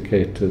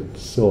sophisticated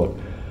sort,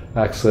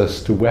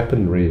 access to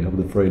weaponry of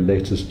the very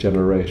latest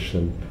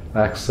generation,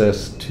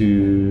 access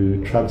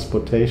to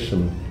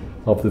transportation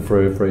of the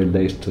very, very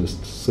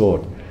latest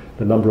sort.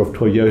 The number of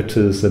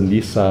Toyotas and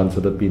Nissans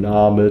that have been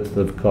armored,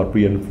 that have got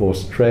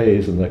reinforced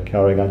trays, and they're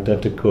carrying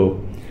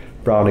identical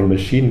Browning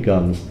machine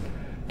guns,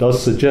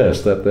 does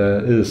suggest that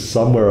there is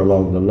somewhere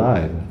along the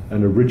line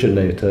an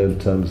originator in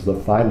terms of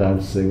the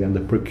financing and the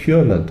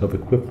procurement of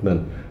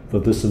equipment for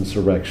this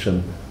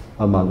insurrection,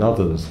 among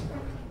others.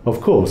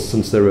 Of course,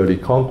 since their early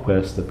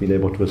conquest, they've been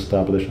able to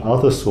establish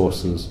other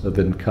sources of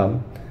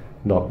income,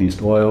 not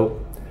least oil,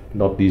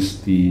 not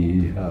least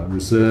the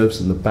reserves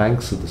in the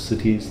banks of the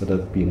cities that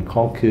have been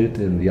conquered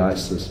in the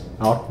ISIS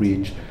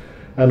outreach,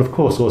 and of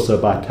course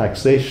also by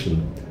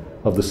taxation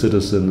of the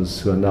citizens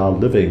who are now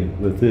living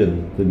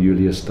within the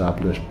newly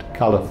established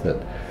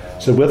caliphate.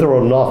 So whether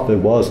or not there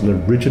was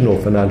an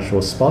original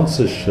financial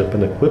sponsorship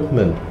and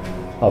equipment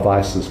of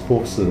ISIS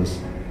forces,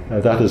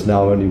 that is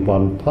now only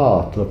one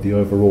part of the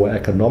overall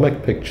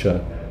economic picture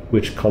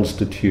which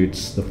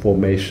constitutes the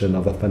formation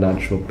of a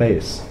financial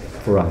base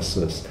for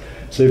ISIS.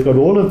 So you've got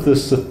all of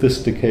this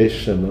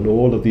sophistication and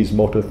all of these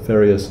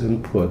multifarious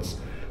inputs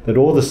that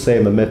all the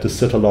same are meant to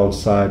sit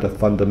alongside a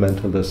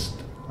fundamentalist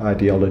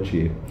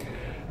ideology.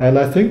 And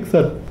I think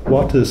that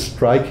what is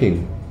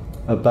striking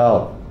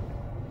about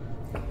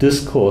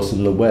discourse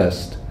in the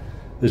West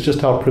is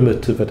just how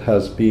primitive it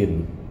has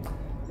been.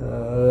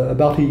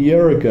 About a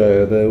year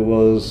ago, there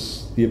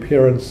was the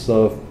appearance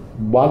of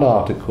one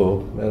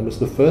article, and it was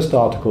the first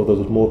article that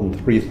was more than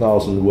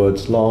 3,000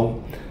 words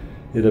long.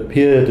 It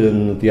appeared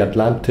in the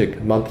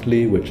Atlantic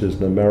Monthly, which is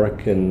an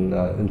American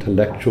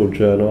intellectual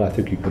journal, I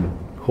think you can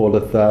call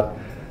it that.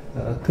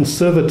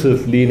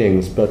 Conservative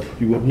leanings, but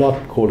you would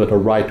not call it a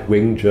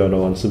right-wing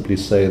journal and simply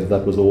say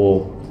that was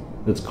all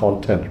its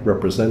content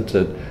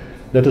represented.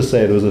 Let us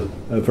say it was a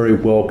very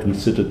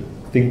well-considered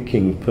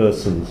thinking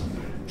person's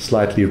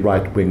slightly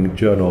right-wing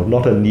journal,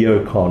 not a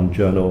neocon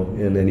journal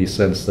in any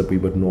sense that we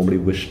would normally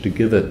wish to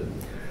give it.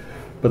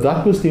 But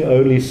that was the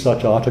only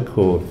such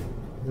article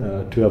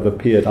to have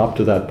appeared up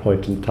to that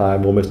point in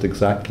time, almost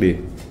exactly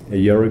a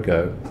year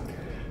ago.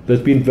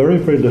 There's been very,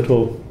 very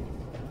little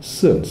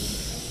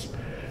since.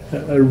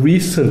 A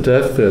recent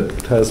effort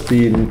has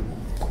been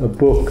a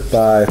book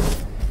by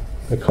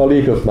a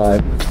colleague of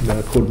mine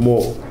called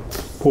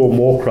Paul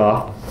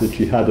Moorcraft, the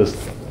Jihadist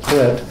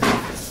threat.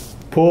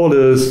 Paul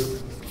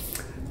is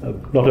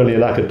not only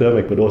an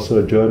academic but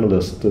also a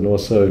journalist, and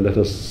also, let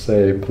us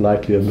say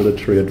politely, a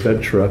military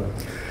adventurer.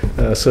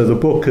 So the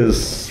book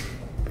is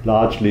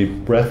largely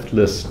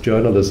breathless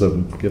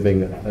journalism,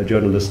 giving a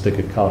journalistic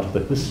account of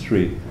the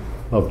history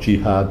of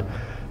jihad,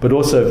 but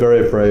also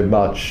very, very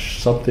much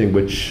something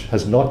which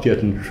has not yet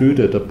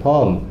intruded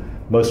upon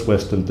most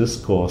Western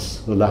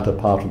discourse. The latter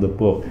part of the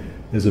book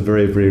is a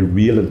very, very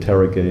real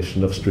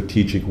interrogation of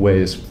strategic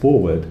ways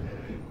forward,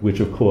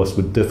 which of course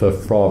would differ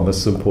from a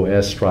simple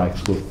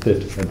airstrikes will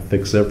fit and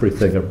fix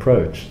everything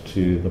approach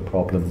to the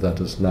problem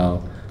that is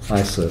now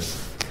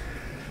ISIS.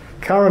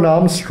 Karen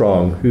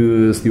Armstrong,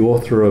 who is the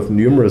author of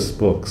numerous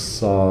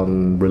books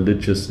on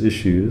religious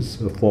issues,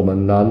 a former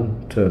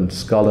nun turned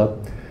scholar,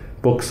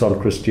 books on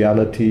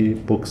Christianity,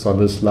 books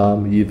on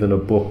Islam, even a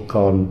book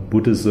on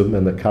Buddhism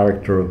and the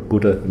character of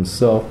Buddha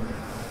himself,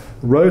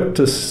 wrote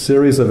a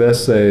series of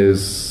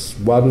essays,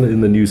 one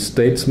in the New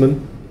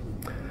Statesman,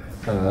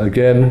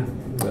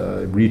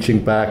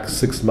 reaching back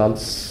 6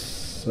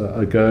 months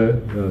ago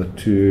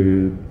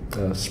to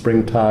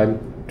springtime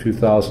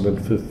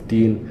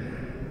 2015,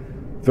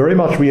 very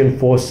much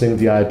reinforcing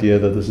the idea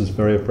that this is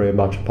very, very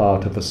much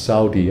part of a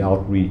Saudi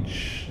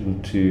outreach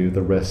into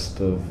the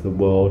rest of the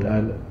world,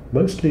 and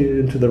mostly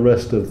into the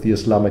rest of the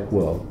Islamic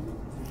world.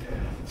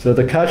 So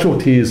the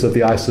casualties of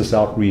the ISIS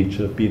outreach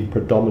have been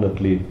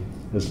predominantly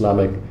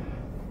Islamic,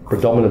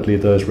 predominantly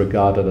those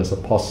regarded as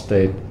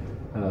apostate,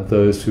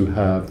 those who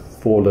have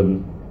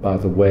fallen by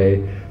the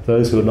way,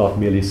 those who are not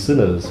merely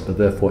sinners, but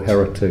therefore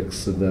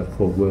heretics and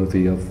therefore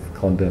worthy of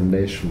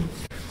condemnation.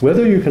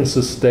 Whether you can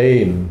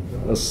sustain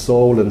a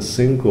sole and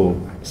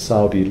single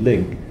Saudi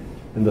link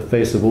in the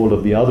face of all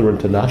of the other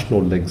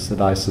international links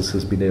that ISIS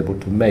has been able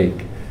to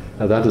make,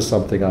 that is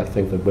something I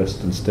think that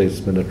Western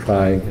statesmen are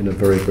trying in a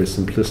very, very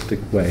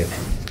simplistic way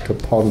to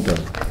ponder.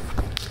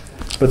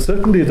 But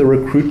certainly the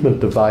recruitment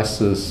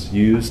devices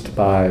used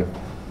by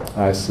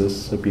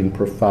ISIS have been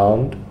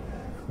profound.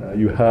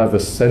 You have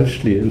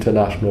essentially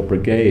international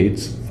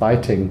brigades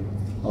fighting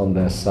on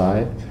their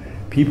side,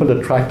 people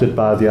attracted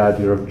by the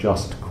idea of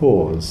just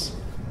cause,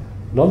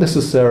 not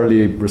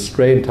necessarily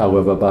restrained,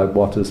 however, by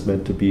what is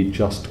meant to be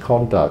just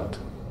conduct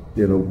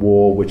in a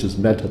war which is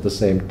meant at the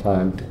same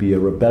time to be a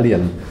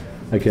rebellion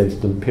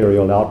against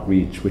imperial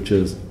outreach, which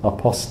is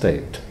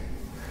apostate.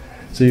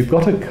 So you've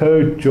got a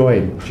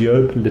co-joint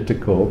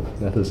geopolitical,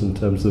 that is in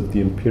terms of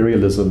the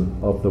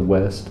imperialism of the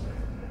West,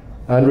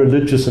 and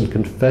religious and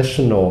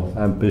confessional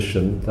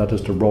ambition, that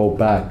is to roll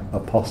back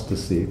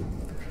apostasy,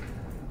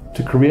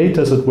 to create,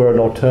 as it were, an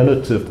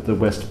alternative to the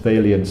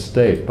Westphalian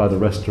state by the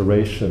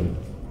restoration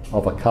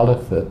of a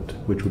caliphate,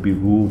 which would be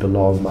ruled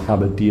along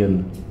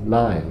Mohammedan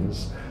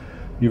lines.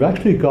 You've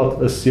actually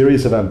got a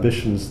series of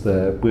ambitions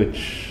there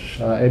which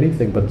are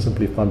anything but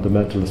simply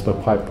fundamentalist,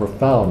 but quite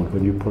profound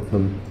when you put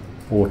them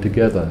all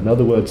together. In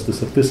other words, the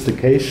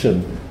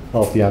sophistication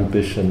of the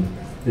ambition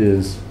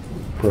is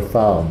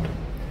profound,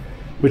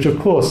 which of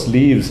course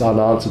leaves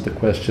unanswered the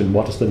question,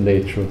 what is the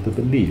nature of the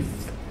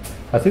belief?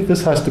 I think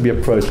this has to be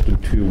approached in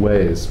two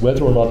ways,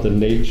 whether or not the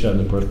nature and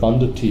the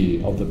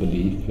profundity of the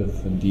belief,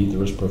 if indeed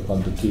there is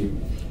profundity,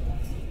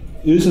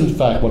 is in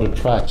fact what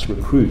attracts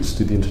recruits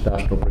to the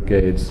international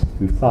brigades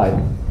who fight,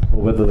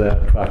 or whether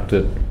they're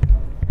attracted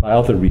by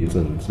other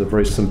reasons, a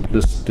very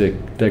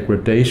simplistic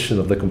degradation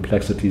of the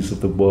complexities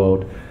of the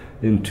world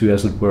into,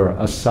 as it were,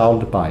 a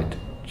soundbite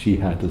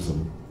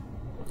jihadism.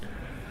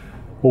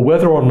 Or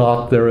whether or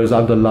not there is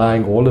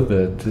underlying all of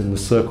it in the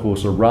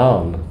circles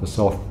around the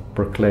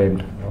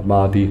self-proclaimed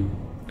Mahdi,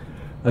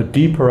 a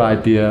deeper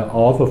idea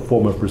of a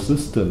form of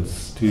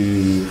resistance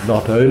to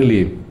not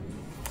only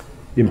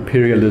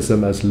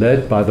imperialism as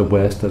led by the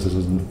West, as it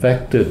has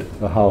infected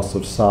the House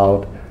of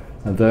Saud,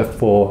 and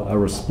therefore a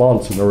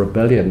response and a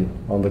rebellion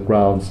on the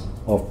grounds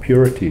of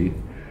purity,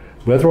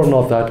 whether or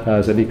not that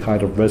has any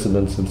kind of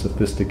resonance and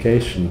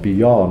sophistication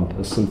beyond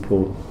a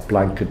simple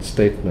blanket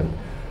statement.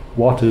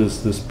 What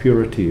is this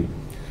purity?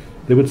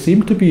 There would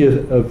seem to be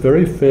a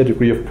very fair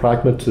degree of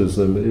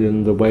pragmatism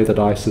in the way that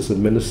ISIS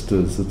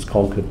administers its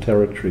conquered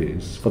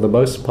territories. For the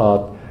most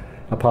part,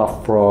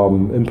 apart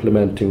from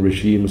implementing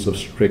regimes of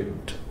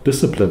strict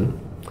discipline,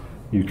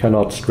 you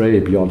cannot stray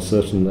beyond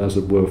certain, as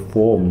it were,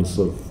 forms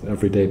of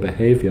everyday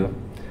behavior.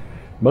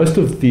 Most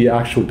of the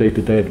actual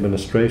day-to-day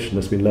administration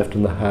has been left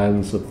in the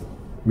hands of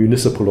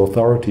municipal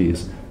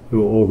authorities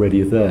who are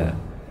already there.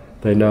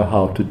 They know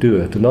how to do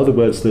it. In other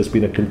words, there's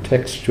been a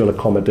contextual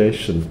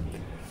accommodation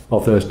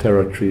of those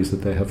territories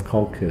that they have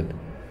conquered.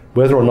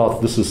 Whether or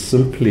not this is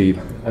simply,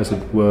 as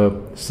it were,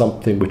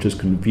 something which is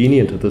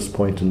convenient at this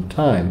point in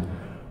time,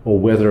 or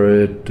whether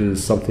it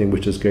is something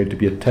which is going to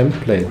be a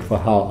template for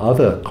how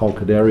other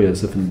conquered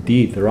areas, if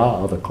indeed there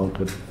are other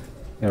conquered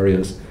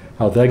areas,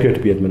 how they're going to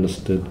be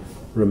administered,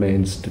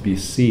 remains to be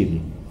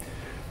seen.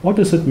 What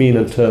does it mean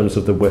in terms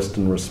of the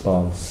Western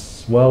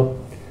response? Well,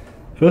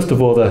 first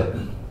of all, there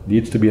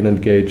needs to be an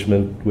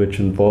engagement which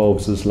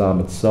involves Islam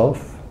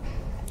itself,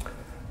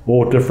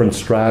 or different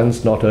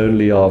strands, not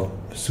only of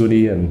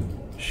Sunni and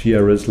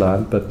Shia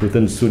Islam, but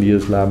within Sunni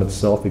Islam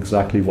itself,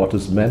 exactly what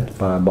is meant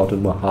by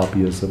modern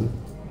Wahhabism.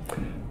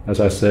 As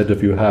I said,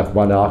 if you have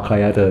one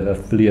Al-Qaeda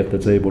affiliate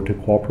that's able to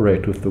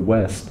cooperate with the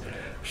West,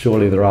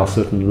 surely there are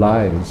certain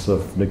lines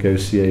of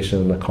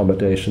negotiation and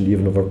accommodation,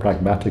 even of a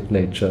pragmatic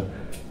nature,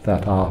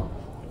 that are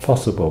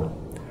possible.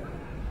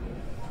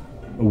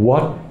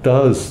 What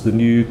does the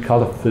new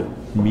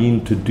caliphate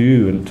mean to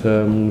do in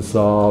terms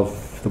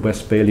of the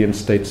Westphalian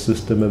state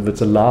system if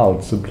it's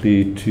allowed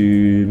simply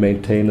to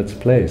maintain its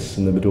place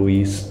in the Middle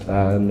East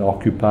and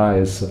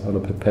occupies on a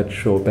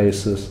perpetual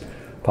basis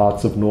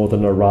parts of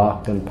northern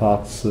Iraq and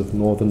parts of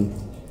northern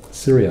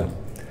Syria?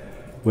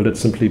 Will it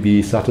simply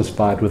be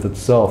satisfied with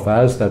itself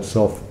as that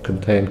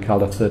self-contained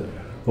caliphate,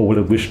 or will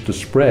it wish to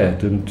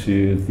spread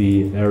into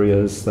the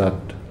areas that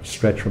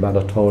stretch from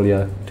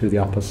Anatolia to the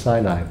Upper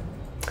Sinai?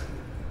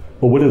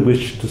 Or will it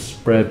wish to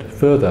spread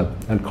further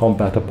and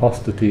combat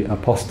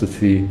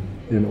apostasy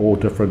in all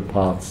different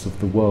parts of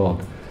the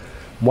world?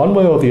 One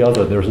way or the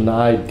other, there's an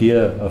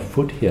idea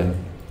afoot here.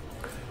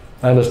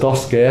 And as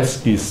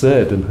Dostoevsky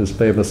said in his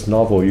famous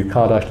novel, you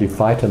can't actually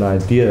fight an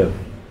idea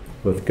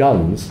with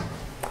guns.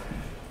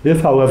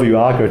 If, however, you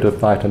are going to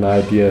fight an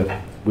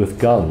idea with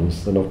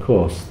guns, then of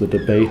course the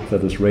debate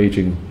that is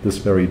raging this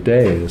very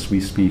day as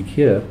we speak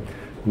here,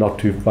 not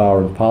too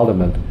far in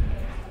Parliament,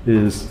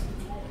 is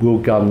will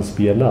guns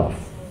be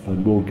enough?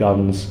 And will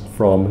guns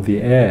from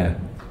the air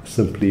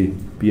simply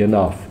be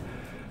enough?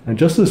 And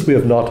just as we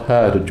have not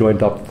had a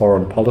joined-up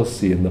foreign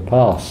policy in the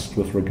past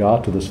with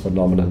regard to this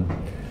phenomenon,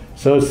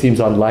 so it seems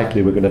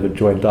unlikely we're going to have a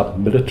joined-up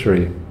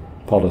military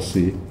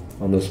policy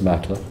on this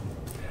matter.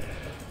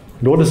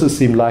 Nor does it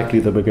seem likely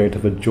that we're going to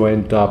have a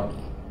joined-up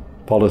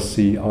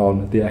policy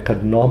on the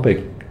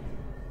economic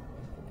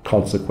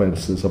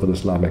consequences of an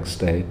Islamic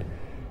State.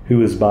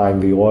 Who is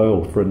buying the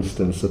oil, for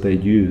instance, that they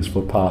use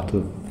for part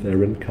of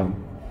their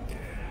income?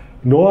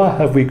 Nor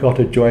have we got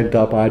a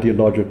joined-up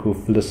ideological,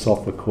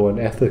 philosophical and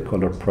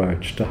ethical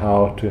approach to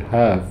how to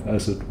have,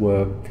 as it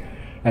were,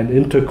 and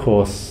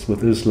intercourse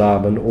with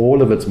Islam and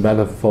all of its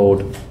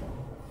manifold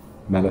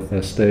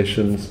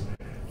manifestations,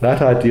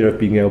 that idea of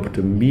being able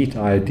to meet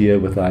idea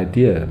with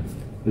idea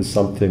is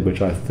something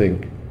which I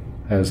think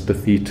has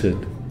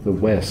defeated the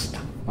West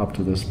up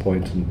to this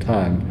point in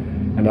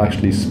time, and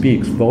actually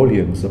speaks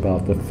volumes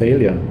about the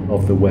failure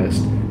of the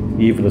West,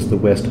 even as the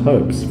West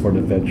hopes for an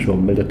eventual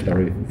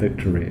military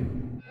victory.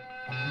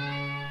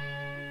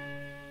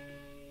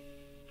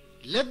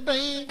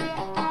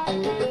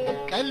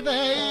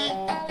 قلبي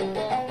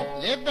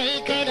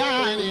لبيك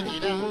لا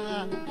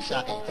نقلا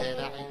سقيت